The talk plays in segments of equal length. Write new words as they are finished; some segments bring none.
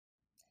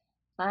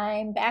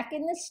I'm back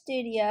in the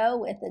studio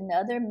with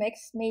another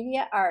mixed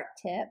media art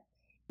tip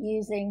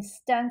using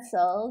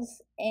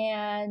stencils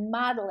and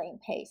modeling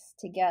paste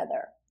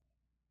together.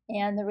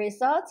 And the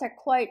results are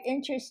quite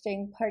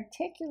interesting,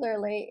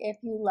 particularly if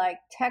you like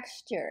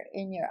texture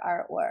in your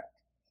artwork.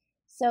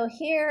 So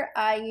here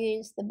I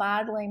use the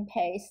modeling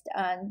paste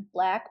on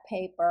black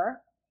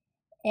paper,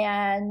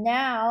 and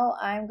now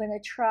I'm going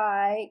to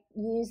try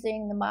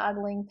using the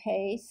modeling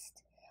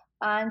paste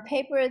on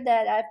paper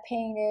that I've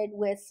painted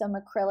with some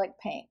acrylic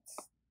paints.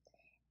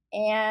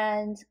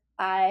 And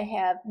I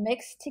have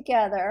mixed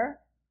together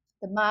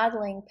the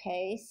modeling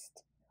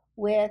paste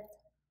with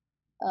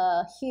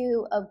a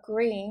hue of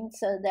green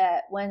so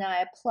that when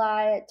I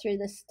apply it through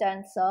the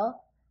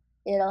stencil,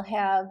 it'll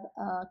have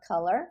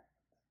color.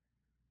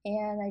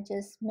 And I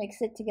just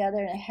mix it together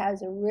and it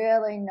has a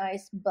really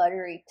nice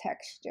buttery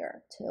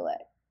texture to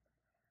it.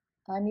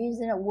 I'm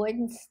using a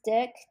wooden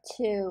stick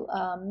to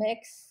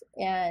mix,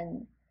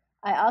 and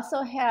I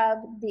also have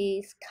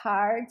these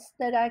cards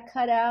that I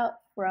cut out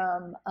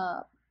from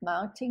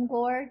mounting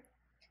board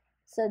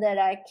so that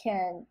I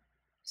can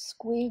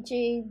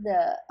squeegee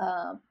the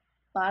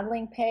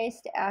modeling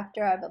paste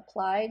after I've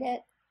applied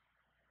it.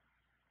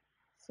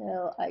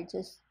 So I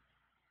just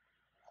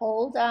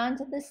hold on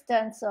to the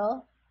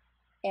stencil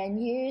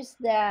and use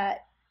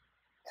that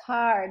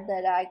card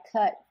that I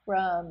cut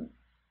from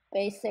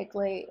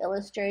basically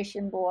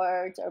illustration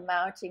boards or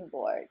mounting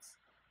boards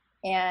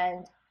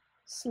and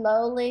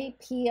slowly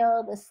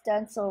peel the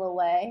stencil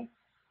away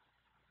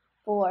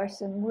for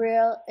some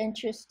real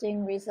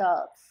interesting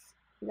results.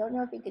 I don't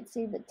know if you can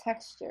see the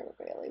texture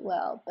really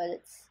well, but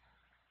it's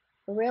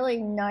a really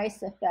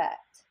nice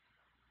effect.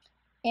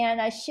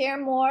 And I share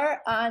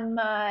more on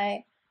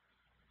my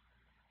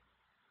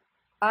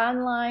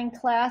online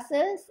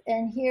classes,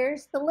 and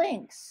here's the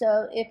link.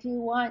 So if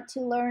you want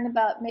to learn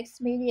about mixed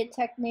media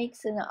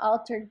techniques in an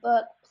altered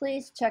book,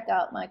 please check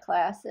out my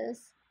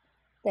classes.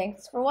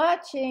 Thanks for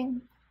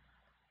watching.